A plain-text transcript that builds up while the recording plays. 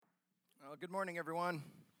Well, good morning, everyone.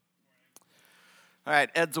 All right,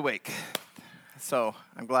 Ed's awake, so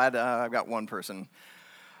I'm glad I've got one person.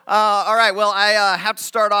 All right, well, I have to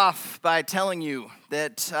start off by telling you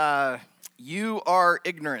that you are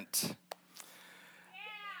ignorant.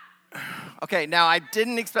 Okay, now I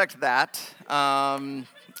didn't expect that.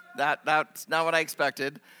 That's not what I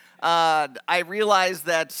expected. I realize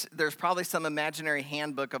that there's probably some imaginary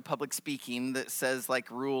handbook of public speaking that says,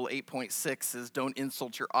 like, rule 8.6 is don't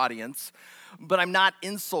insult your audience, but I'm not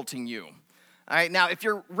insulting you. All right, now, if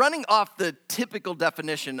you're running off the typical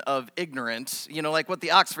definition of ignorant, like what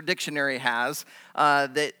the Oxford Dictionary has,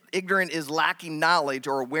 that ignorant is lacking knowledge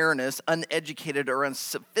or awareness, uneducated or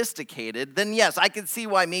unsophisticated, then yes, I can see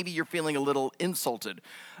why maybe you're feeling a little insulted.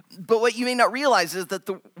 But what you may not realize is that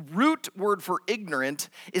the root word for ignorant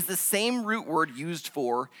is the same root word used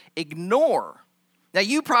for ignore. Now,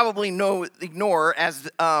 you probably know ignore as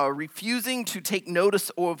refusing to take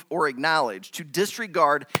notice of or acknowledge, to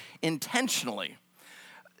disregard intentionally.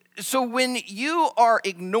 So when you are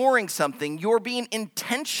ignoring something, you're being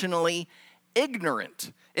intentionally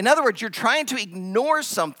ignorant. In other words, you're trying to ignore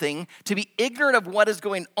something to be ignorant of what is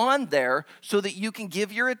going on there so that you can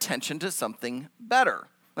give your attention to something better.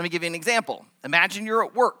 Let me give you an example. Imagine you're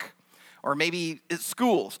at work. Or maybe it's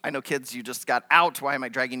schools. I know kids, you just got out. Why am I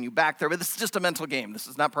dragging you back there? But this is just a mental game. This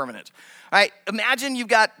is not permanent. All right, imagine you've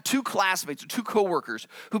got two classmates or two coworkers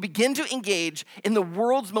who begin to engage in the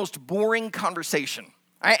world's most boring conversation.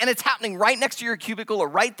 All right, and it's happening right next to your cubicle or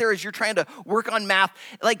right there as you're trying to work on math.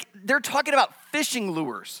 Like, they're talking about fishing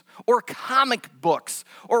lures or comic books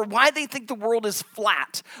or why they think the world is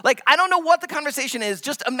flat. Like, I don't know what the conversation is.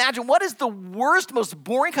 Just imagine, what is the worst, most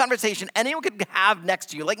boring conversation anyone could have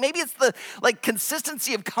next to you? Like, maybe it's the,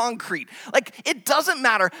 consistency of concrete. Like, it doesn't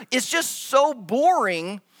matter. It's just so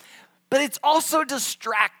boring, but it's also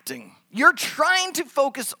distracting. You're trying to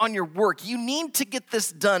focus on your work. You need to get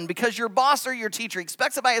this done because your boss or your teacher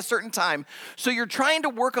expects it by a certain time. So you're trying to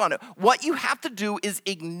work on it. What you have to do is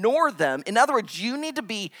ignore them. In other words, you need to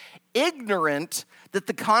be ignorant that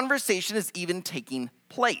the conversation is even taking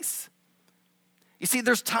place. You see,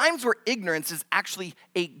 there's times where ignorance is actually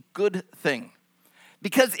a good thing.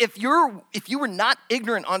 Because if you were not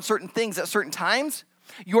ignorant on certain things at certain times,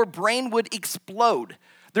 your brain would explode.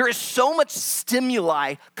 There is so much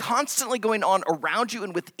stimuli constantly going on around you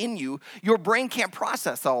and within you, your brain can't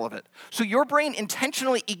process all of it. So your brain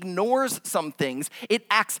intentionally ignores some things. It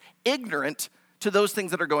acts ignorant to those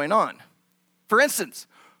things that are going on. For instance,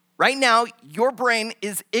 right now, your brain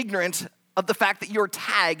is ignorant of the fact that your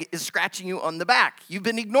tag is scratching you on the back. You've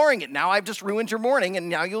been ignoring it. Now I've just ruined your morning, and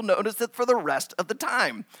now you'll notice it for the rest of the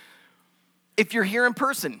time. If you're here in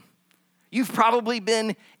person, you've probably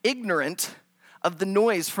been ignorant of the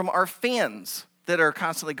noise from our fans that are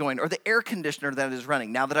constantly going, or the air conditioner that is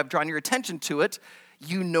running. Now that I've drawn your attention to it,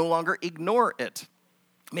 you no longer ignore it.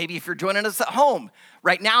 Maybe if you're joining us at home,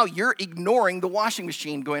 right now you're ignoring the washing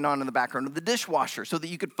machine going on in the background of the dishwasher so that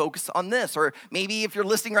you could focus on this. Or maybe if you're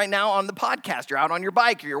listening right now on the podcast, you're out on your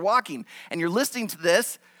bike or you're walking and you're listening to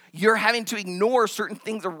this, you're having to ignore certain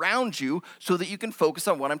things around you so that you can focus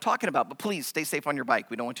on what I'm talking about. But please stay safe on your bike.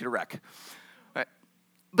 We don't want you to wreck.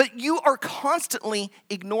 But you are constantly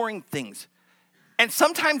ignoring things. And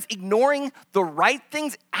sometimes ignoring the right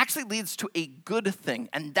things actually leads to a good thing.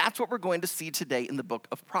 And that's what we're going to see today in the book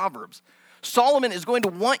of Proverbs. Solomon is going to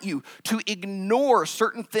want you to ignore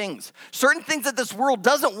certain things that this world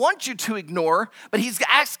doesn't want you to ignore, but he's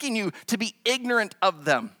asking you to be ignorant of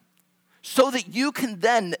them, so that you can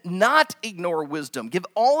then not ignore wisdom. Give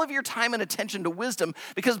all of your time and attention to wisdom,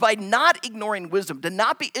 because by not ignoring wisdom, to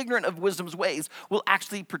not be ignorant of wisdom's ways, will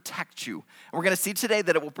actually protect you. And we're going to see today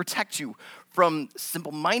that it will protect you from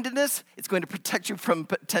simple-mindedness. It's going to protect you from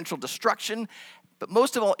potential destruction. But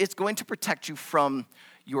most of all, it's going to protect you from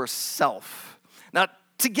yourself. Now,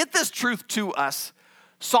 to get this truth to us,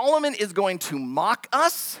 Solomon is going to mock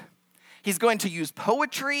us. He's going to use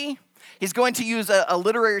poetry. He's going to use a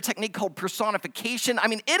literary technique called personification. I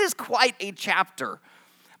mean, it is quite a chapter.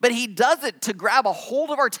 But he does it to grab a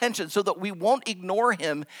hold of our attention so that we won't ignore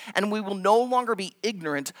him and we will no longer be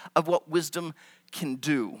ignorant of what wisdom can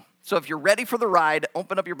do. So if you're ready for the ride,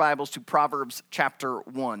 open up your Bibles to Proverbs chapter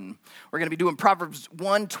 1. We're going to be doing Proverbs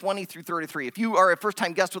 1, 20 through 33. If you are a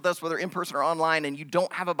first-time guest with us, whether in person or online, and you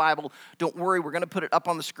don't have a Bible, don't worry. We're going to put it up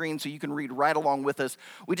on the screen so you can read right along with us.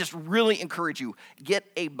 We just really encourage you, get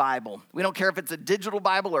a Bible. We don't care if it's a digital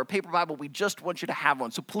Bible or a paper Bible. We just want you to have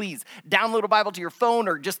one. So please, download a Bible to your phone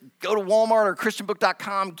or just go to Walmart or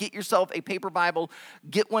christianbook.com. Get yourself a paper Bible.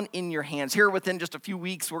 Get one in your hands. Here within just a few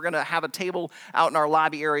weeks, we're going to have a table out in our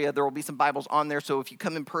lobby area area, there will be some Bibles on there. So if you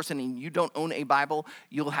come in person and you don't own a Bible,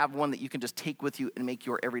 you'll have one that you can just take with you and make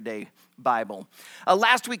your everyday Bible.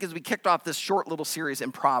 Last week, as we kicked off this short little series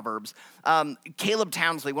in Proverbs, Caleb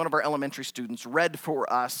Townsley, one of our elementary students, read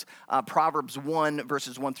for us Proverbs 1,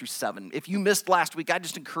 verses 1 through 7. If you missed last week, I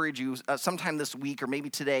just encourage you sometime this week or maybe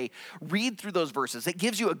today, read through those verses. It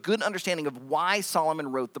gives you a good understanding of why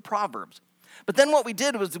Solomon wrote the Proverbs. But then what we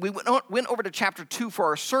did was we went over to chapter 2 for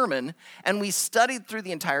our sermon, and we studied through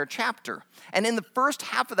the entire chapter. And in the first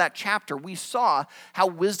half of that chapter, we saw how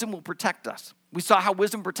wisdom will protect us. We saw how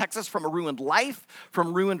wisdom protects us from a ruined life,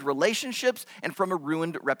 from ruined relationships, and from a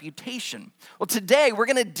ruined reputation. Well, today we're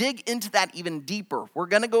going to dig into that even deeper. We're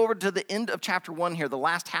going to go over to the end of chapter 1 here, the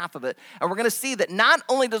last half of it, and we're going to see that not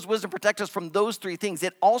only does wisdom protect us from those three things,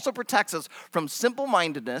 it also protects us from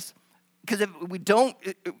simple-mindedness, because if we don't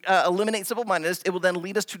eliminate simple-mindedness, it will then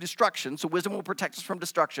lead us to destruction. So wisdom will protect us from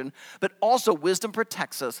destruction, but also wisdom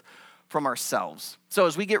protects us from ourselves. So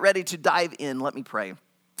as we get ready to dive in, let me pray.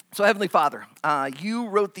 So Heavenly Father, you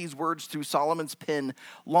wrote these words through Solomon's pen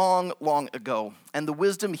long, long ago. And the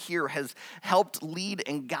wisdom here has helped lead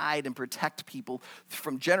and guide and protect people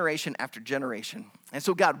from generation after generation. And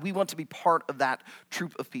so, God, we want to be part of that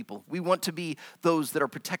troop of people. We want to be those that are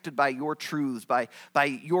protected by your truths, by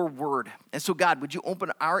your word. And so, God, would you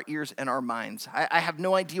open our ears and our minds? I have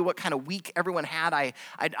no idea what kind of week everyone had.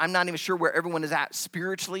 I'm not even sure where everyone is at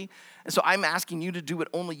spiritually. And so I'm asking you to do what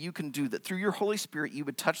only you can do, that through your Holy Spirit, you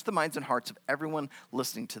would touch the minds and hearts of everyone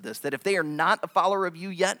listening to this, that if they are not a follower of you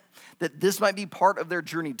yet, that this might be part of their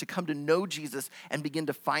journey to come to know Jesus and begin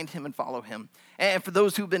to find him and follow him. And for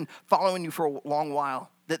those who've been following you for a long while,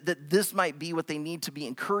 that this might be what they need to be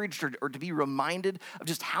encouraged or to be reminded of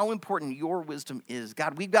just how important your wisdom is.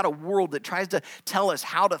 God, we've got a world that tries to tell us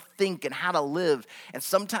how to think and how to live, and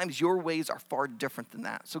sometimes your ways are far different than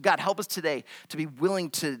that. So God, help us today to be willing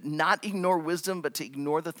to not ignore wisdom, but to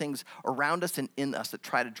ignore the things around us and in us that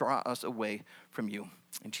try to draw us away from you.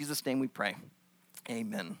 In Jesus' name we pray.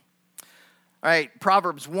 Amen. All right,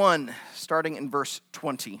 Proverbs 1, starting in verse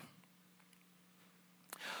 20.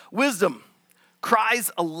 Wisdom cries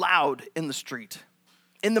aloud in the street.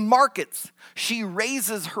 In the markets, she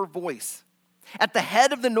raises her voice. At the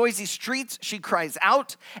head of the noisy streets, she cries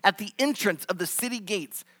out. At the entrance of the city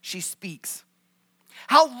gates, she speaks.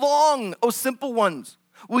 How long, O simple ones,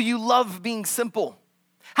 will you love being simple?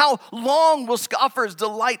 How long will scoffers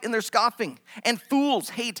delight in their scoffing, and fools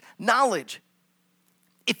hate knowledge?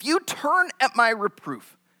 If you turn at my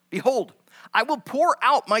reproof, behold, I will pour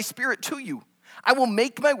out my spirit to you. I will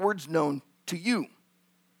make my words known to you.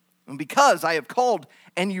 And because I have called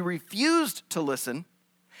and you refused to listen,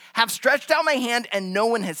 have stretched out my hand and no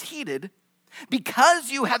one has heeded,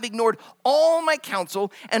 because you have ignored all my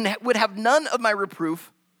counsel and would have none of my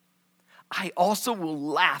reproof, I also will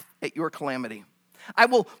laugh at your calamity. I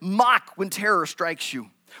will mock when terror strikes you.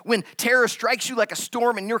 When terror strikes you like a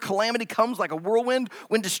storm and your calamity comes like a whirlwind,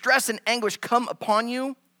 when distress and anguish come upon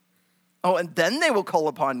you, oh, and then they will call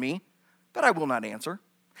upon me, but I will not answer.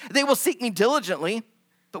 They will seek me diligently,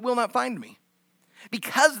 but will not find me.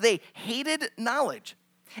 Because they hated knowledge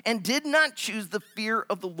and did not choose the fear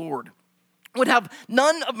of the Lord, would have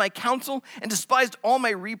none of my counsel and despised all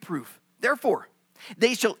my reproof. Therefore,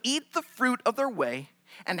 they shall eat the fruit of their way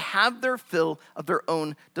and have their fill of their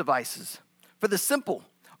own devices. For the simple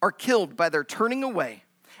are killed by their turning away,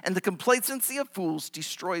 and the complacency of fools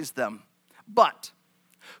destroys them. But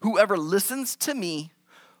whoever listens to me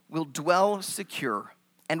will dwell secure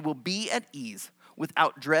and will be at ease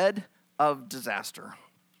without dread of disaster.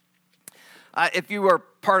 If you are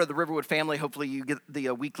part of the Riverwood family, hopefully you get the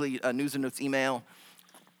weekly news and notes email.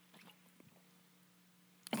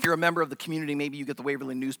 If you're a member of the community, maybe you get the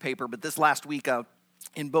Waverly newspaper. But this last week,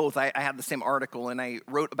 in both, I had the same article, and I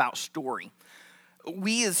wrote about story.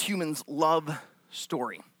 We as humans love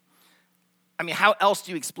story. I mean, how else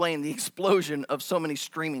do you explain the explosion of so many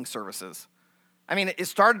streaming services? I mean, it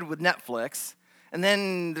started with Netflix, and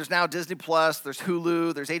then there's now Disney Plus, there's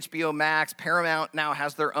Hulu, there's HBO Max, Paramount now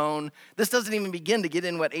has their own. This doesn't even begin to get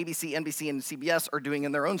in what ABC, NBC, and CBS are doing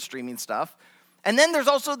in their own streaming stuff. And then there's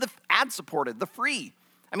also the ad-supported, the free.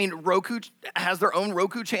 I mean, Roku has their own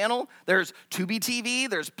Roku channel. There's Tubi TV,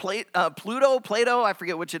 there's Pluto, I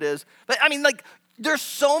forget which it is. But I mean, like, there's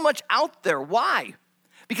so much out there. Why?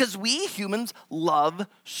 Because we humans love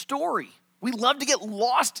story. We love to get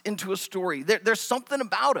lost into a story. There's something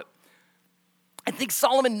about it. I think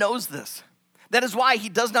Solomon knows this. That is why he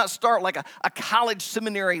does not start like a college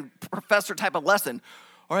seminary professor type of lesson.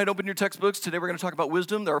 All right, open your textbooks. Today we're going to talk about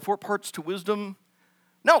wisdom. There are 4 parts to wisdom.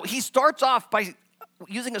 No, he starts off by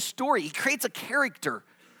using a story. He creates a character,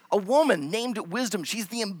 a woman named Wisdom. She's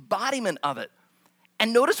the embodiment of it.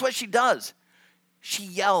 And notice what she does. She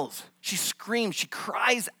yells, she screams, she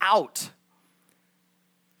cries out.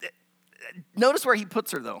 Notice where he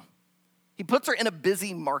puts her, though. He puts her in a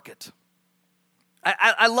busy market.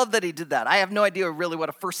 I love that he did that. I have no idea really what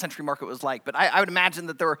a first century market was like, but I would imagine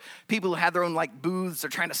that there were people who had their own like booths. They're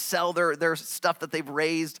trying to sell their stuff that they've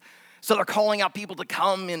raised. So they're calling out people to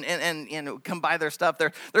come and come buy their stuff.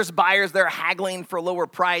 There's buyers that are haggling for a lower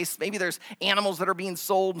price. Maybe there's animals that are being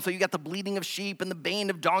sold, and so you got the bleating of sheep and the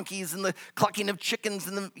baying of donkeys and the clucking of chickens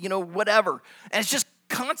and the whatever. And it's just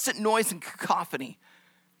constant noise and cacophony.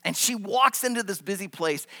 And she walks into this busy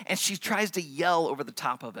place and she tries to yell over the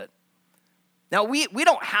top of it. Now, we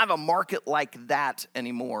don't have a market like that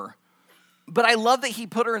anymore, but I love that he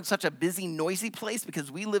put her in such a busy, noisy place because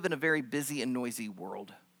we live in a very busy and noisy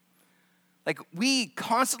world. Like, we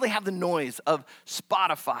constantly have the noise of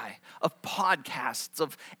Spotify, of podcasts,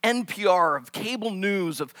 of NPR, of cable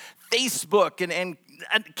news, of Facebook, and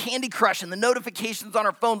Candy Crush, and the notifications on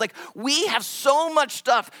our phone. Like, we have so much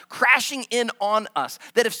stuff crashing in on us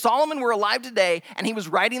that if Solomon were alive today and he was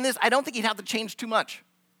writing this, I don't think he'd have to change too much.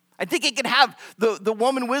 I think he could have the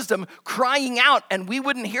woman Wisdom crying out and we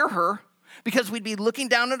wouldn't hear her because we'd be looking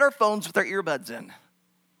down at our phones with our earbuds in.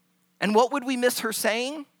 And what would we miss her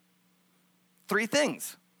saying? 3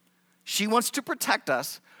 things. She wants to protect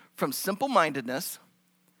us from simple-mindedness,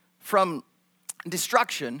 from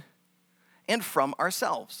destruction, and from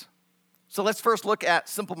ourselves. So let's first look at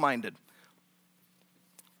simple-minded.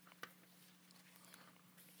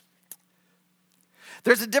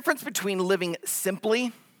 There's a difference between living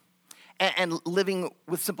simply and living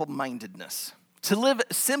with simple-mindedness. To live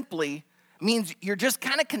simply means you're just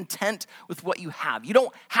kind of content with what you have. You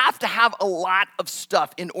don't have to have a lot of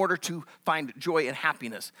stuff in order to find joy and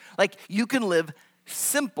happiness. Like, you can live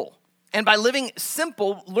simple. And by living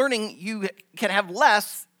simple, learning you can have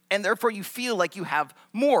less, and therefore you feel like you have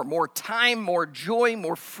more time, more joy,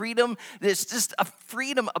 more freedom. There's just a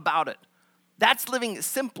freedom about it. That's living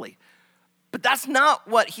simply. But that's not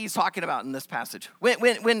what he's talking about in this passage.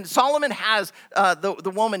 When Solomon has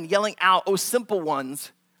the woman yelling out, "Oh, simple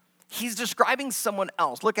ones," he's describing someone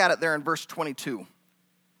else. Look at it there in verse 22.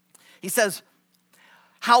 He says,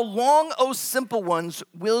 "How long, O simple ones,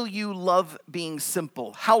 will you love being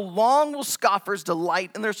simple? How long will scoffers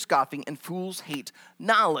delight in their scoffing and fools hate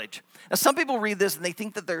knowledge?" Now, some people read this and they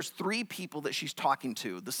think that there's 3 people that she's talking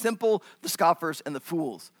to: the simple, the scoffers, and the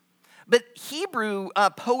fools. But Hebrew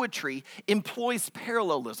poetry employs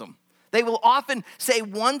parallelism. They will often say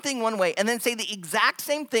one thing one way and then say the exact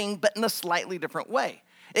same thing but in a slightly different way.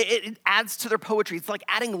 It adds to their poetry. It's like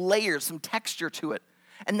adding layers, some texture to it.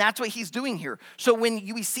 And that's what he's doing here. So when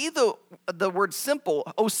we see the word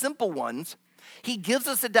simple, "Oh, simple ones," he gives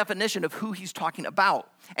us a definition of who he's talking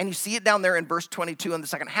about. And you see it down there in verse 22 in the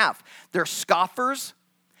second half. They're scoffers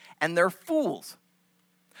and they're fools.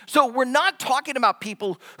 So we're not talking about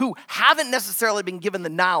people who haven't necessarily been given the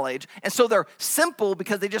knowledge, and so they're simple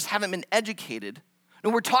because they just haven't been educated. No,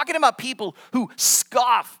 we're talking about people who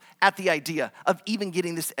scoff at the idea of even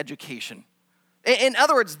getting this education. In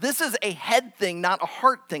other words, this is a head thing, not a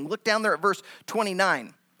heart thing. Look down there at verse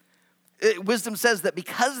 29. Wisdom says that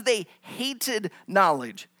because they hated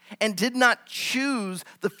knowledge and did not choose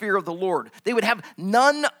the fear of the Lord, they would have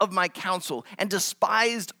none of my counsel and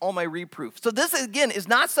despised all my reproof. So this, again, is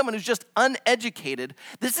not someone who's just uneducated.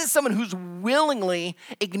 This is someone who's willingly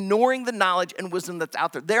ignoring the knowledge and wisdom that's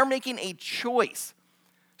out there. They're making a choice.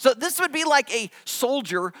 So this would be like a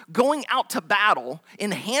soldier going out to battle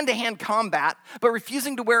in hand-to-hand combat, but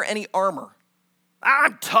refusing to wear any armor.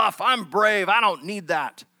 "I'm tough, I'm brave, I don't need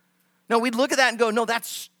that." No, we'd look at that and go, "No, that's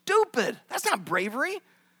stupid. That's not bravery."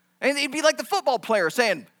 And it'd be like the football player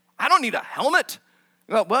saying, "I don't need a helmet."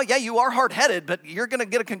 Well, yeah, you are hard-headed, but you're going to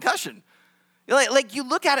get a concussion. Like you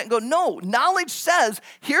look at it and go, no, knowledge says,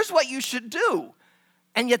 here's what you should do.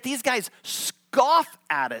 And yet these guys scoff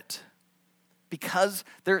at it because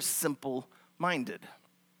they're simple-minded.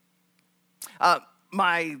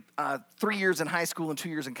 My 3 years in high school and 2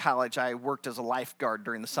 years in college, I worked as a lifeguard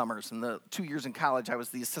during the summers. And the 2 years in college, I was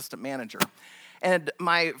the assistant manager. And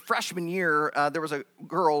my freshman year, there was a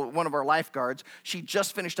girl, one of our lifeguards. She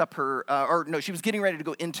just finished up she was getting ready to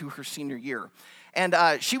go into her senior year. And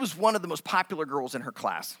she was one of the most popular girls in her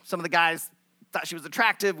class. Some of the guys thought she was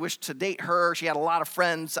attractive, wished to date her. She had a lot of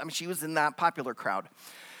friends. I mean, she was in that popular crowd.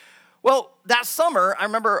 Well, that summer, I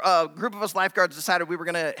remember a group of us lifeguards decided we were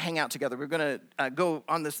going to hang out together. We were going to go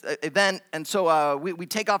on this event. And so we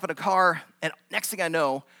take off in a car. And next thing I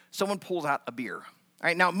know, someone pulls out a beer. All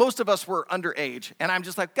right, now, most of us were underage, and I'm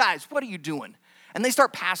just like, "Guys, what are you doing?" And they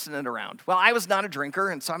start passing it around. Well, I was not a drinker,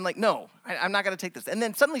 and so I'm like, no, I'm not going to take this. And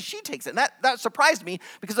then suddenly she takes it. And that surprised me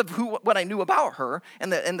because of what I knew about her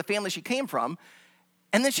and the family she came from.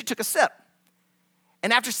 And then she took a sip.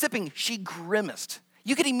 And after sipping, she grimaced.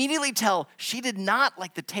 You could immediately tell she did not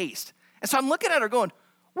like the taste. And so I'm looking at her going,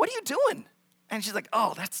 what are you doing? And she's like,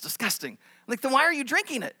 oh, that's disgusting. I'm like, then why are you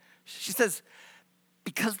drinking it? She says,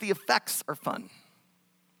 because the effects are fun.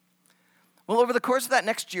 Well, over the course of that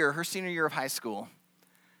next year, her senior year of high school,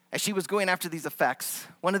 as she was going after these effects,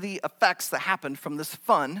 one of the effects that happened from this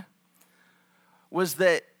fun was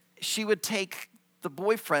that she would take the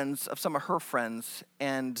boyfriends of some of her friends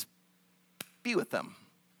and be with them.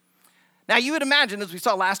 Now, you would imagine, as we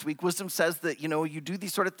saw last week, wisdom says that, you do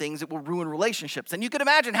these sort of things, it will ruin relationships. And you could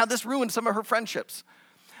imagine how this ruined some of her friendships.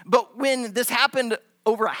 But when this happened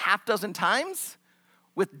over a half dozen times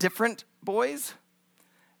with different boys,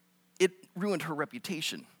 it ruined her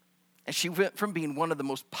reputation. And she went from being one of the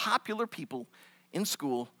most popular people in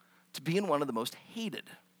school to being one of the most hated.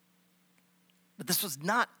 But this was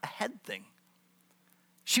not a head thing.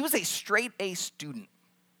 She was a straight A student.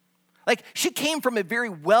 Like, she came from a very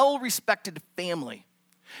well-respected family.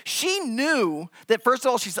 She knew that, first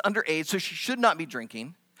of all, she's underage, so she should not be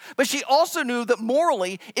drinking. But she also knew that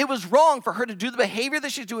morally, it was wrong for her to do the behavior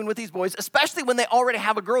that she's doing with these boys, especially when they already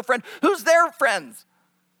have a girlfriend who's their friends.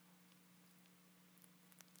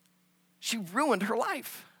 She ruined her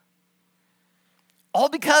life. All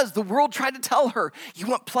because the world tried to tell her, you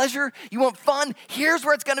want pleasure, you want fun, here's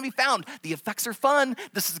where it's going to be found. The effects are fun,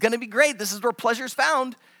 this is going to be great, this is where pleasure's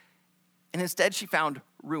found. And instead, she found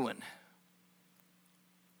ruin.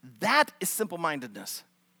 That is simple-mindedness.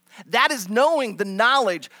 That is knowing the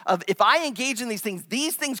knowledge of, if I engage in these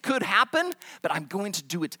things could happen, but I'm going to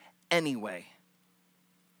do it anyway.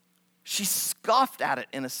 She scoffed at it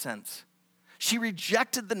in a sense. She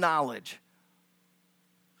rejected the knowledge.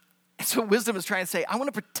 And so wisdom is trying to say, I want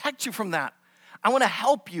to protect you from that. I want to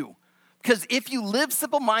help you. Because if you live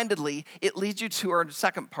simple-mindedly, it leads you to our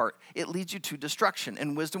second part. It leads you to destruction.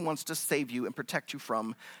 And wisdom wants to save you and protect you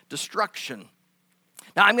from destruction.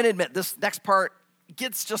 Now, I'm going to admit, this next part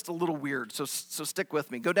gets just a little weird. So stick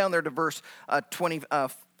with me. Go down there to verse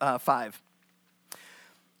 25.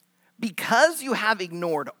 Because you have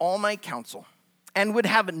ignored all my counsel and would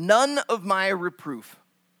have none of my reproof,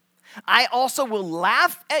 I also will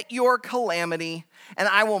laugh at your calamity, and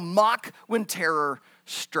I will mock when terror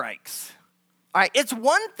strikes. All right, it's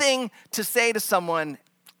one thing to say to someone,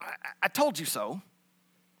 I told you so.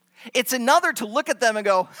 It's another to look at them and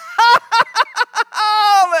go,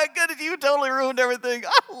 oh my goodness, you totally ruined everything.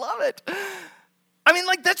 I love it. I mean,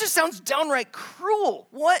 that just sounds downright cruel.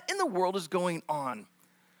 What in the world is going on?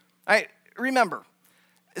 All right, remember,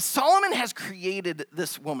 Solomon has created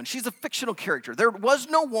this woman. She's a fictional character. There was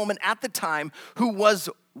no woman at the time who was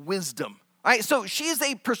wisdom. All right, so she is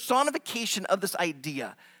a personification of this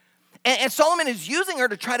idea. And Solomon is using her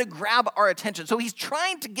to try to grab our attention. So he's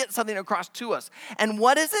trying to get something across to us. And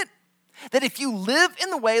what is it? That if you live in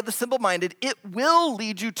the way of the simple-minded, it will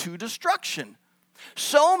lead you to destruction.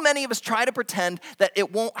 So many of us try to pretend that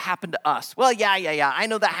it won't happen to us. Well, yeah, I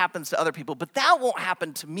know that happens to other people, but that won't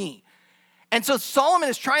happen to me. And so Solomon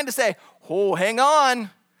is trying to say, oh, hang on.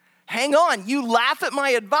 You laugh at my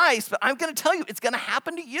advice, but I'm going to tell you, it's going to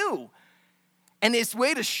happen to you. And his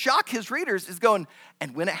way to shock his readers is going,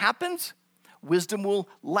 and when it happens, wisdom will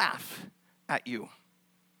laugh at you.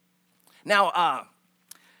 Now,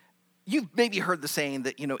 you've maybe heard the saying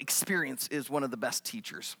that, experience is one of the best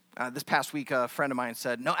teachers. This past week, a friend of mine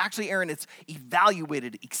said, no, actually, Aaron, it's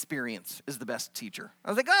evaluated experience is the best teacher.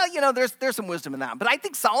 I was like, there's some wisdom in that. But I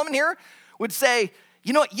think Solomon here would say,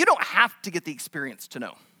 you don't have to get the experience to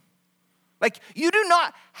know. You do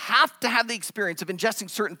not have to have the experience of ingesting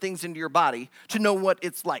certain things into your body to know what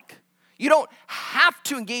it's like. You don't have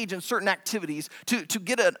to engage in certain activities to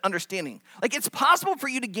get an understanding. It's possible for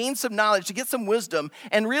you to gain some knowledge, to get some wisdom,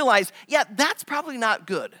 and realize, yeah, that's probably not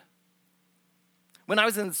good. When I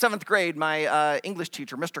was in 7th grade, my English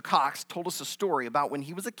teacher, Mr. Cox, told us a story about when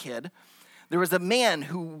he was a kid. There was a man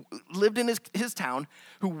who lived in his town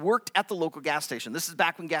who worked at the local gas station. This is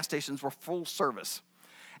back when gas stations were full service.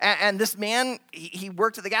 And this man, he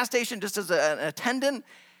worked at the gas station just as an attendant.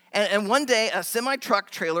 And one day, a semi-truck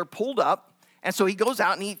trailer pulled up. And so he goes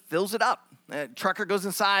out and he fills it up. The trucker goes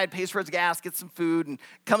inside, pays for his gas, gets some food, and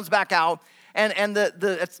comes back out. And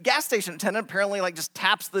the gas station attendant apparently just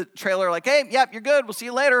taps the trailer hey, yep, you're good. We'll see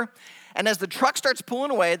you later. And as the truck starts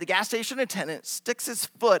pulling away, the gas station attendant sticks his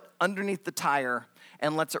foot underneath the tire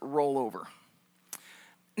and lets it roll over.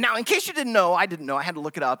 Now, in case you didn't know, I didn't know, I had to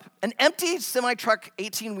look it up. An empty semi-truck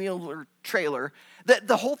 18-wheeler trailer,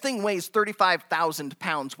 the whole thing weighs 35,000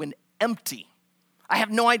 pounds when empty. I have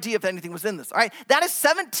no idea if anything was in this, all right? That is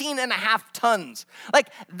 17 and a half tons. Like,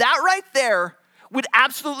 that right there would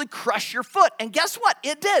absolutely crush your foot. And guess what?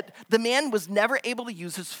 It did. The man was never able to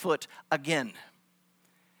use his foot again.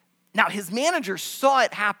 Now, his manager saw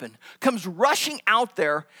it happen, comes rushing out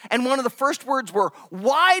there, and one of the first words were,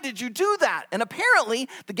 "Why did you do that?" And apparently,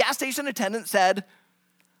 the gas station attendant said,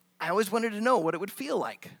 "I always wanted to know what it would feel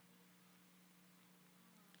like."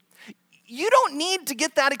 You don't need to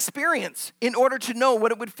get that experience in order to know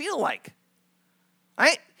what it would feel like,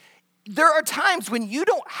 right? There are times when you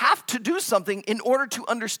don't have to do something in order to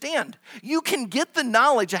understand. You can get the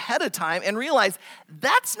knowledge ahead of time and realize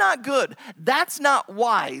that's not good, that's not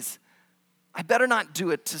wise. I better not do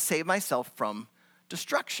it to save myself from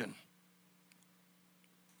destruction.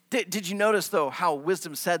 Did you notice, though, how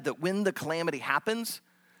wisdom said that when the calamity happens,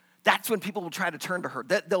 that's when people will try to turn to her.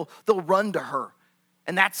 They'll run to her.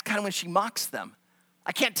 And that's kind of when she mocks them.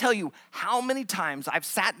 I can't tell you how many times I've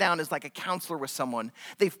sat down as like a counselor with someone.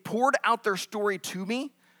 They've poured out their story to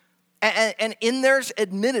me, and in theirs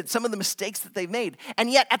admitted some of the mistakes that they've made.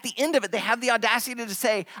 And yet at the end of it, they have the audacity to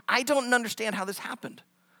say, "I don't understand how this happened."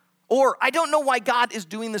 Or, "I don't know why God is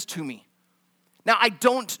doing this to me." Now, I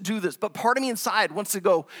don't do this, but part of me inside wants to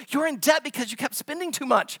go, "You're in debt because you kept spending too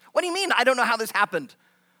much." What do you mean, I don't know how this happened?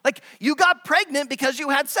 Like, you got pregnant because you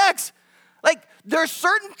had sex. Like, there are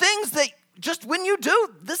certain things that just when you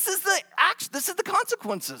do, this is the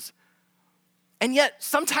consequences. And yet,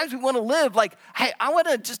 sometimes we want to live like, hey, I want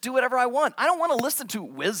to just do whatever I want. I don't want to listen to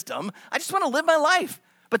wisdom. I just want to live my life.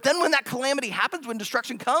 But then when that calamity happens, when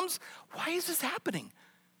destruction comes, why is this happening?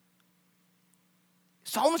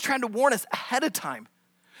 Solomon's trying to warn us ahead of time.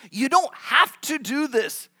 You don't have to do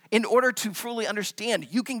this in order to fully understand.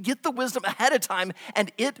 You can get the wisdom ahead of time,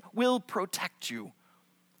 and it will protect you.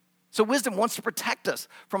 So wisdom wants to protect us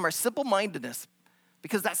from our simple-mindedness,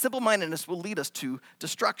 because that simple-mindedness will lead us to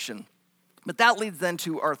destruction. But that leads then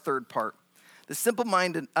to our third part. Wisdom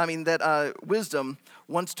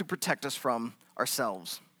wants to protect us from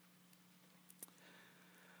ourselves.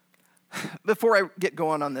 Before I get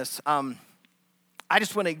going on this, I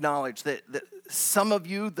just want to acknowledge that some of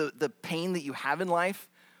you, the pain that you have in life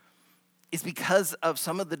is because of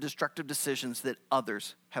some of the destructive decisions that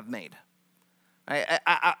others have made.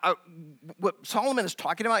 What Solomon is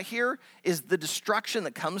talking about here is the destruction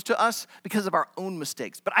that comes to us because of our own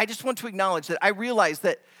mistakes. But I just want to acknowledge that I realize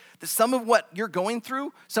that some of what you're going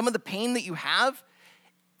through, some of the pain that you have,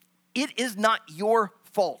 it is not your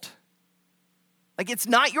fault. Like, it's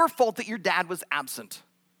not your fault that your dad was absent.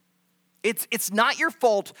 It's not your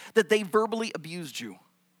fault that they verbally abused you.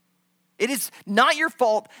 It is not your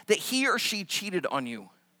fault that he or she cheated on you.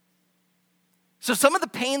 So some of the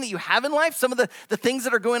pain that you have in life, some of the things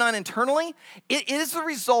that are going on internally, it is the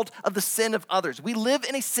result of the sin of others. We live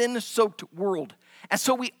in a sin-soaked world. And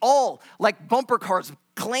so we all, like bumper cars,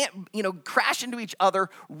 crash into each other,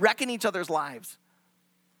 wrecking each other's lives.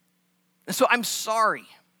 And so I'm sorry.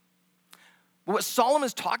 But what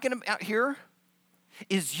Solomon's talking about here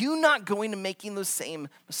is you not going and making those same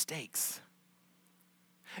mistakes.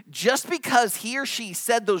 Just because he or she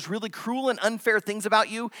said those really cruel and unfair things about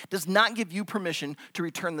you does not give you permission to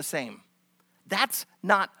return the same. That's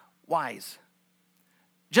not wise.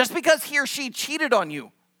 Just because he or she cheated on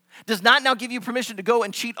you does not now give you permission to go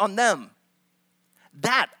and cheat on them.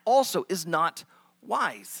 That also is not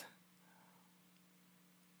wise.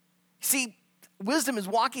 See, wisdom is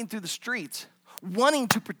walking through the streets, wanting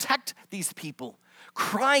to protect these people,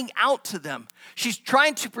 crying out to them. She's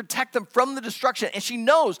trying to protect them from the destruction, and she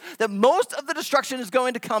knows that most of the destruction is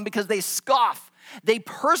going to come because they scoff. They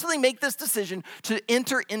personally make this decision to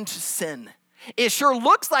enter into sin. It sure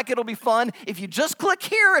looks like it'll be fun. If you just click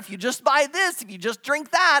here, if you just buy this, if you just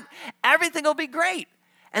drink that, everything will be great.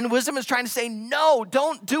 And wisdom is trying to say, no,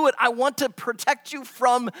 don't do it. I want to protect you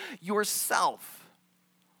from yourself.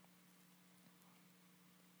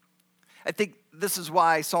 I think this is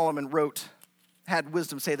why Solomon had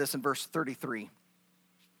wisdom say this in verse 33.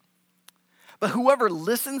 But whoever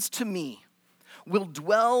listens to me will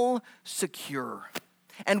dwell secure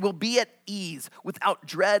and will be at ease without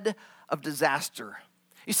dread of disaster.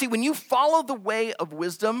 You see, when you follow the way of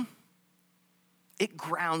wisdom, it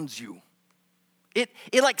grounds you. It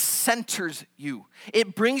like centers you.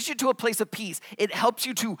 It brings you to a place of peace. It helps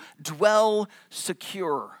you to dwell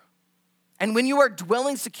secure. And when you are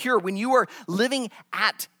dwelling secure, when you are living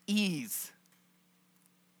at ease,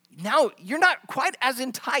 now you're not quite as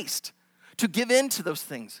enticed to give in to those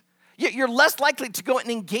things. You're less likely to go and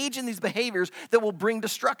engage in these behaviors that will bring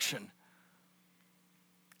destruction.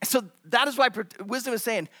 So that is why wisdom is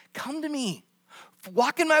saying, come to me,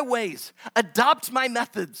 walk in my ways, adopt my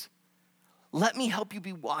methods. Let me help you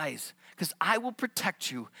be wise, because I will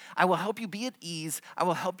protect you. I will help you be at ease. I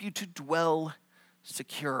will help you to dwell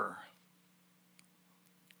secure.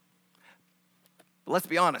 But let's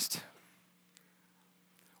be honest.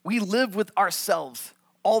 We live with ourselves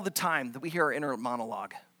all the time that we hear our inner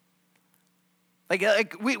monologue.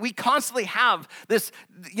 Like we constantly have this,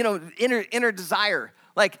 inner desire.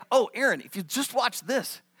 Like, oh, Aaron, if you just watch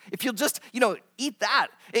this, if you'll just, eat that,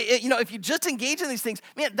 if you just engage in these things,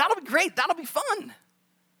 man, that'll be great. That'll be fun.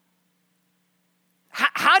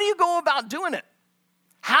 How do you go about doing it?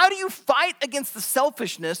 How do you fight against the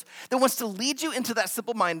selfishness that wants to lead you into that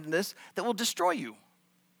simple-mindedness that will destroy you?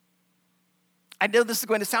 I know this is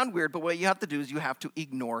going to sound weird, but what you have to do is you have to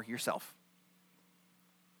ignore yourself.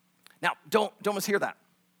 Now, don't mishear that.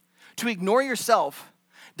 To ignore yourself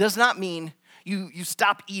does not mean you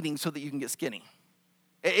stop eating so that you can get skinny.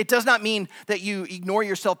 It does not mean that you ignore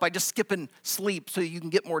yourself by just skipping sleep so you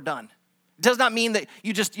can get more done. It does not mean that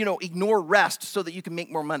you just, ignore rest so that you can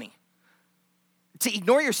make more money. To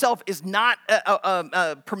ignore yourself is not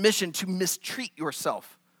a permission to mistreat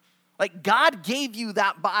yourself. Like, God gave you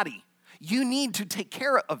that body. You need to take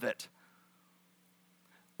care of it.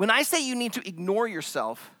 When I say you need to ignore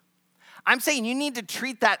yourself, I'm saying you need to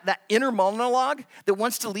treat that inner monologue that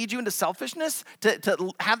wants to lead you into selfishness,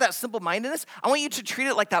 to have that simple-mindedness. I want you to treat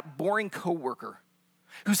it like that boring coworker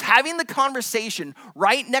who's having the conversation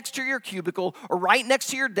right next to your cubicle or right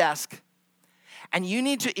next to your desk, and you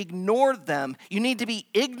need to ignore them. You need to be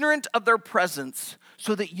ignorant of their presence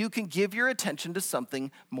so that you can give your attention to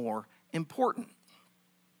something more important.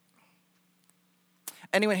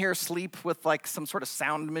 Anyone here sleep with like some sort of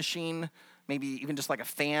sound machine? Maybe even just like a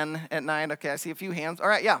fan at night? Okay, I see a few hands. All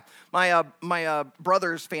right, yeah. My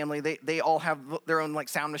brother's family, they all have their own like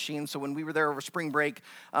sound machines. So when we were there over spring break,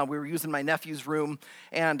 we were using my nephew's room.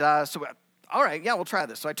 And so, all right, yeah, we'll try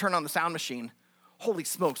this. So I turned on the sound machine. Holy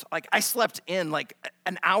smokes, like I slept in like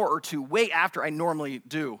an hour or two way after I normally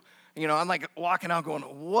do. I'm like walking out going,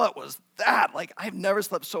 what was that? Like I've never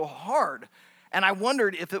slept so hard. And I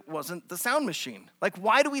wondered if it wasn't the sound machine. Like,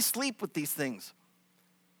 why do we sleep with these things?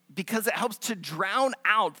 Because it helps to drown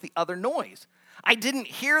out the other noise. I didn't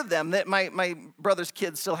hear them. That my brother's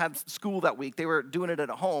kids still had school that week. They were doing it at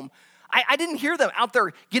home. I didn't hear them out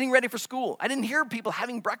there getting ready for school. I didn't hear people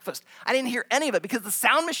having breakfast. I didn't hear any of it because the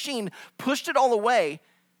sound machine pushed it all away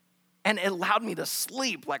and it allowed me to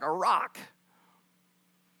sleep like a rock.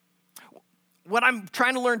 What I'm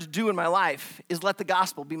trying to learn to do in my life is let the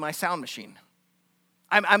gospel be my sound machine.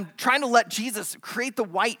 I'm trying to let Jesus create the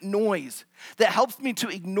white noise that helps me to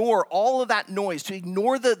ignore all of that noise, to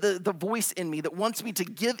ignore the voice in me that wants me to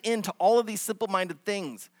give in to all of these simple-minded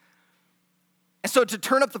things. And so to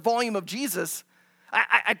turn up the volume of Jesus,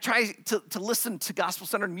 I try to listen to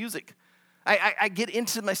gospel-centered music. I get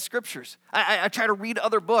into my scriptures. I try to read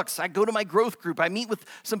other books. I go to my growth group. I meet with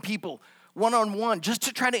some people one-on-one just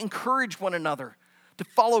to try to encourage one another to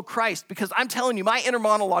follow Christ, because I'm telling you, my inner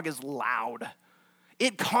monologue is loud.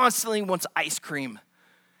 It constantly wants ice cream.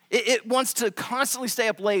 It wants to constantly stay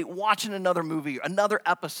up late watching another movie, another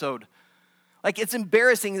episode. Like, it's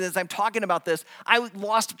embarrassing as I'm talking about this. I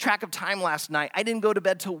lost track of time last night. I didn't go to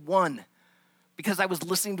bed till 1 because I was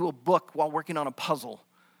listening to a book while working on a puzzle.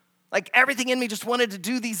 Like, everything in me just wanted to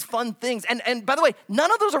do these fun things. And by the way,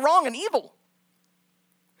 none of those are wrong and evil.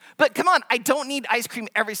 But come on, I don't need ice cream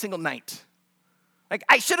every single night. Like,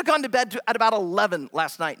 I should have gone to bed at about 11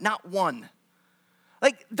 last night, not 1.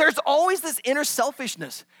 Like, there's always this inner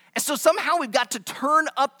selfishness. And so somehow we've got to turn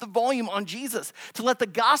up the volume on Jesus to let the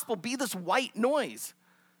gospel be this white noise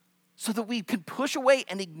so that we can push away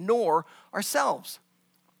and ignore ourselves.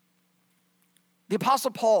 The Apostle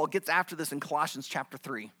Paul gets after this in Colossians chapter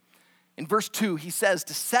 3. In verse 2, he says,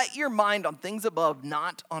 to set your mind on things above,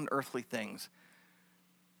 not on earthly things.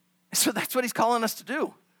 So that's what he's calling us to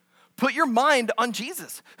do. Put your mind on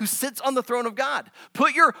Jesus, who sits on the throne of God.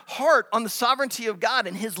 Put your heart on the sovereignty of God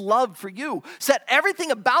and his love for you. Set everything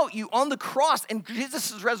about you on the cross and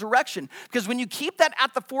Jesus' resurrection. Because when you keep that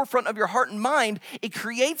at the forefront of your heart and mind, it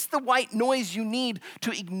creates the white noise you need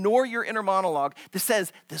to ignore your inner monologue that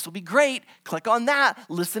says, this will be great, click on that,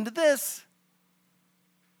 listen to this.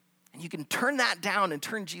 And you can turn that down and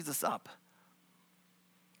turn Jesus up.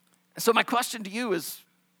 And so my question to you is,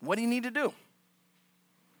 what do you need to do?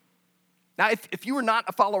 Now, if you are not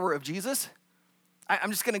a follower of Jesus, I'm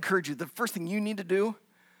just going to encourage you. The first thing you need to do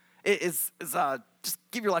is just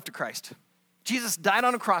give your life to Christ. Jesus died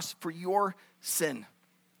on a cross for your sin.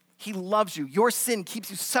 He loves you. Your sin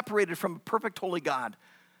keeps you separated from a perfect, holy God.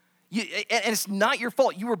 And it's not your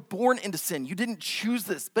fault. You were born into sin. You didn't choose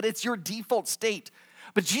this, but it's your default state.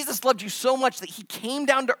 But Jesus loved you so much that he came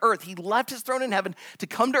down to earth. He left his throne in heaven to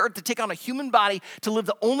come to earth to take on a human body, to live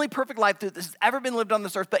the only perfect life that has ever been lived on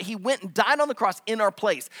this earth. But he went and died on the cross in our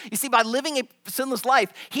place. You see, by living a sinless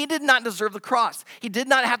life, he did not deserve the cross. He did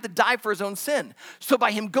not have to die for his own sin. So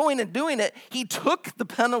by him going and doing it, he took the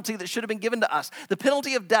penalty that should have been given to us. The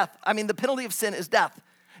penalty of death, the penalty of sin is death.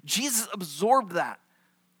 Jesus absorbed that.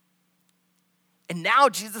 And now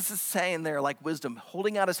Jesus is saying there, like wisdom,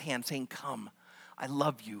 holding out his hand, saying, come. I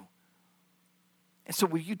love you. And so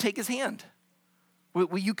will you take his hand?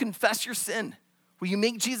 Will you confess your sin? Will you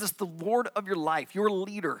make Jesus the Lord of your life, your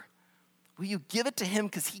leader? Will you give it to him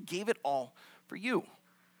because he gave it all for you?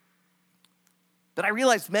 But I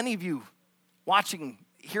realize many of you watching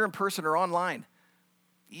here in person or online,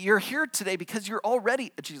 you're here today because you're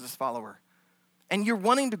already a Jesus follower and you're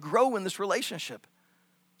wanting to grow in this relationship.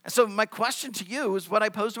 And so my question to you is what I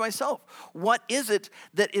pose to myself. What is it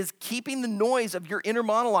that is keeping the noise of your inner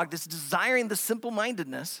monologue, this desiring the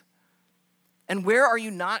simple-mindedness, and where are you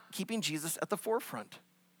not keeping Jesus at the forefront?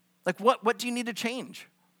 Like what do you need to change?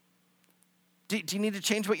 Do you need to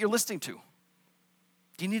change what you're listening to?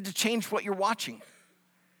 Do you need to change what you're watching?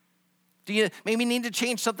 Do you maybe need to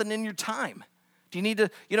change something in your time? Do you need to,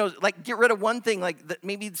 get rid of one thing,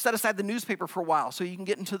 maybe set aside the newspaper for a while so you can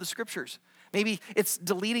get into the scriptures? Maybe it's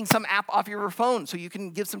deleting some app off your phone so you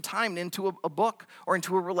can give some time into a book or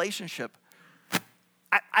into a relationship.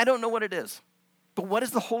 I don't know what it is, but what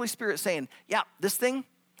is the Holy Spirit saying? Yeah, this thing,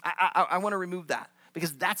 I want to remove that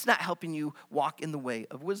because that's not helping you walk in the way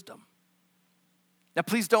of wisdom. Now,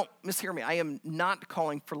 please don't mishear me. I am not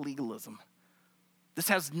calling for legalism. This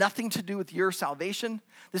has nothing to do with your salvation.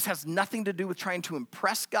 This has nothing to do with trying to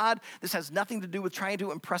impress God. This has nothing to do with trying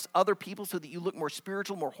to impress other people so that you look more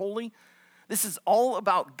spiritual, more holy. This is all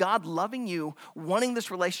about God loving you, wanting this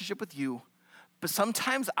relationship with you. But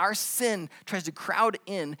sometimes our sin tries to crowd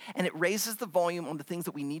in and it raises the volume on the things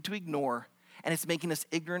that we need to ignore, and it's making us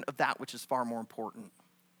ignorant of that which is far more important.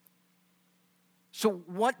 So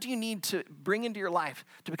what do you need to bring into your life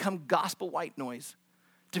to become gospel white noise?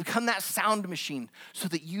 To become that sound machine so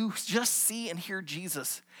that you just see and hear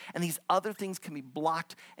Jesus, and these other things can be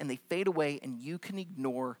blocked and they fade away and you can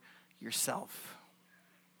ignore yourself.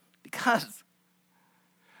 Because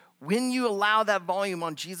when you allow that volume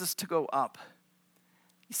on Jesus to go up,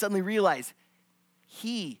 you suddenly realize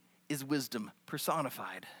he is wisdom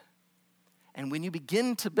personified. And when you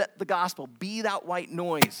begin to bet the gospel, be that white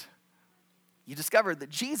noise, you discover that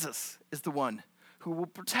Jesus is the one who will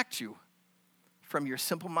protect you from your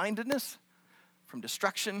simple-mindedness, from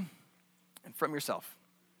destruction, and from yourself.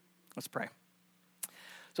 Let's pray.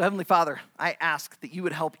 So Heavenly Father, I ask that you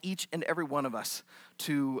would help each and every one of us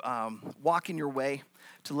to walk in your way,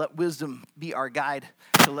 to let wisdom be our guide,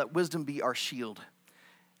 to let wisdom be our shield.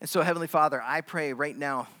 And so Heavenly Father, I pray right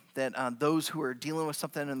now that those who are dealing with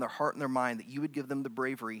something in their heart and their mind, that you would give them the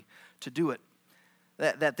bravery to do it,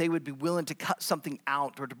 that they would be willing to cut something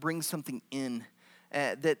out or to bring something in,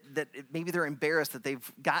 that maybe they're embarrassed that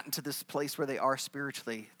they've gotten to this place where they are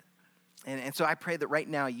spiritually. And so I pray that right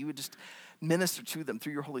now you would just minister to them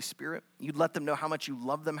through your Holy Spirit. You'd let them know how much you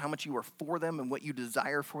love them, how much you are for them, and what you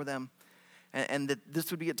desire for them. And that this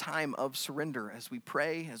would be a time of surrender as we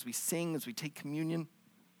pray, as we sing, as we take communion.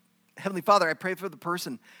 Heavenly Father, I pray for the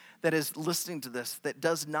person that is listening to this that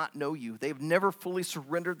does not know you. They've never fully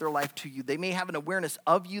surrendered their life to you. They may have an awareness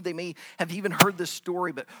of you. They may have even heard this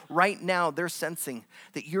story, but right now they're sensing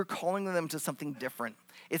that you're calling them to something different.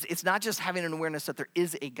 It's not just having an awareness that there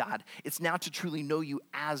is a God. It's now to truly know you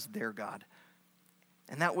as their God.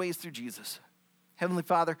 And that way is through Jesus. Heavenly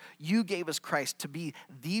Father, you gave us Christ to be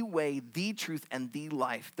the way, the truth, and the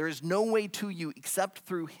life. There is no way to you except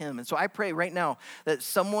through him. And so I pray right now that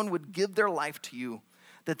someone would give their life to you,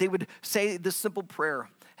 that they would say this simple prayer.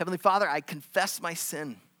 Heavenly Father, I confess my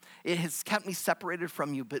sin. It has kept me separated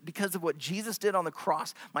from you, but because of what Jesus did on the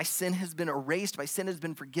cross, my sin has been erased, my sin has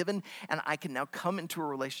been forgiven, and I can now come into a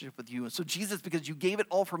relationship with you. And so Jesus, because you gave it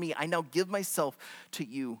all for me, I now give myself to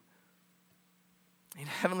you. And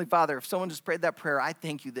Heavenly Father, if someone just prayed that prayer, I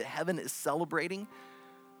thank you that heaven is celebrating,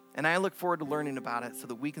 and I look forward to learning about it so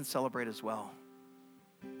that we can celebrate as well.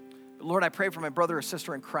 But Lord, I pray for my brother or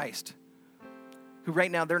sister in Christ who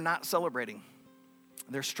right now they're not celebrating.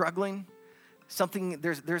 They're struggling.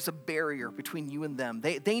 There's a barrier between you and them.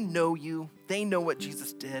 They know you. They know what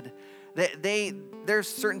Jesus did. There's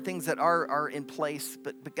certain things that are in place,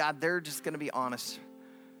 but God, they're just going to be honest.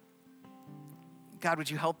 God, would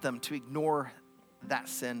you help them to ignore that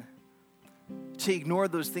sin? to ignore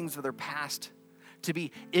those things of their past, to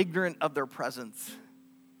be ignorant of their presence,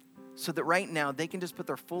 so that right now they can just put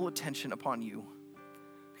their full attention upon you.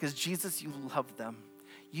 Because Jesus, you love them.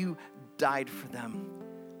 You died for them.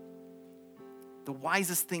 The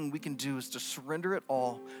wisest thing we can do is to surrender it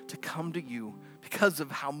all, to come to you because of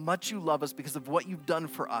how much you love us, because of what you've done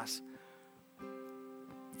for us.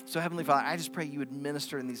 So Heavenly Father, I just pray you would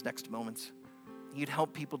minister in these next moments. You'd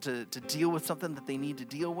help people to deal with something that they need to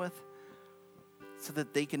deal with so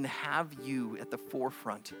that they can have you at the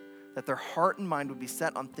forefront, that their heart and mind would be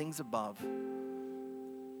set on things above.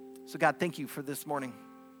 So God, thank you for this morning.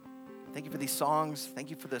 Thank you for these songs. Thank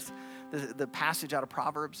you for the passage out of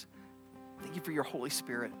Proverbs. Thank you for your Holy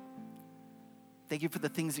Spirit. Thank you for the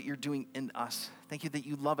things that you're doing in us. Thank you that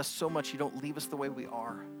you love us so much you don't leave us the way we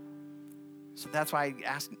are. So that's why I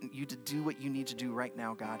ask you to do what you need to do right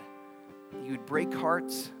now, God. You'd break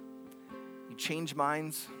hearts, you'd change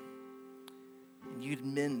minds, and you'd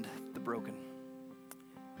mend the broken.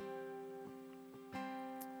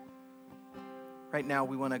 Right now,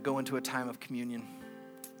 we want to go into a time of communion.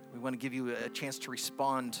 We want to give you a chance to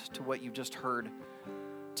respond to what you've just heard,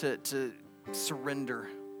 to surrender.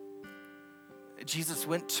 Jesus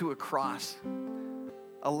went to a cross,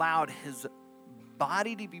 allowed his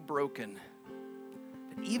body to be broken,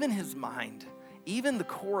 but even his mind, even the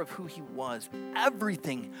core of who he was,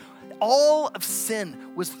 everything, all of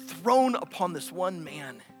sin was thrown upon this one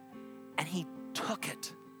man, and he took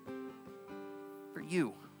it for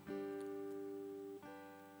you.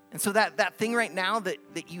 And so that thing right now that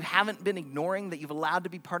you haven't been ignoring, that you've allowed to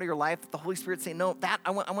be part of your life, that the Holy Spirit's saying, no, that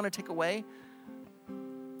I want to take away,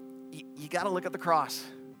 you got to look at the cross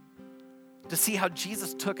to see how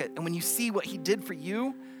Jesus took it. And when you see what he did for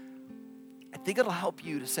you, I think it'll help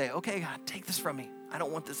you to say, okay, God, take this from me. I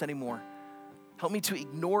don't want this anymore. Help me to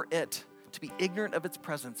ignore it, to be ignorant of its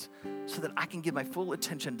presence, so that I can give my full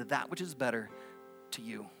attention to that which is better, to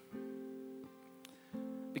you.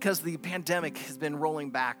 Because the pandemic has been rolling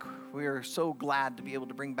back, we are so glad to be able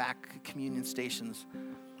to bring back communion stations.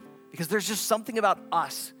 Because there's just something about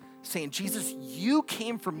us saying, Jesus, you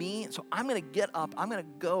came for me, so I'm going to get up, I'm going to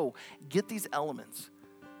go get these elements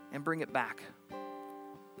and bring it back.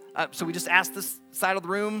 So we just asked this side of the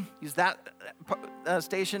room, use that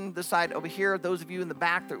station, this side over here. Those of you in the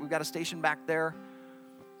back, we've got a station back there.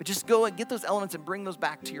 But just go and get those elements and bring those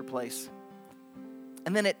back to your place.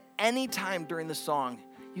 And then at any time during the song,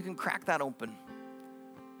 you can crack that open.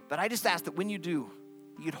 But I just ask that when you do,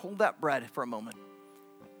 you'd hold that bread for a moment.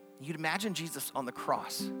 You'd imagine Jesus on the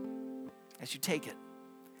cross as you take it.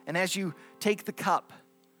 And as you take the cup,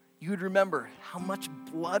 you would remember how much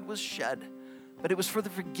blood was shed, but it was for the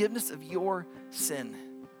forgiveness of your sin.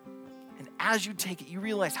 And as you take it, you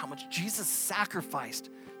realize how much Jesus sacrificed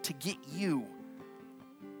to get you.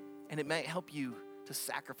 And it might help you to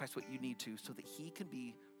sacrifice what you need to so that he can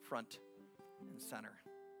be front and center.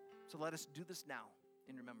 So let us do this now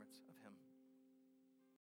in remembrance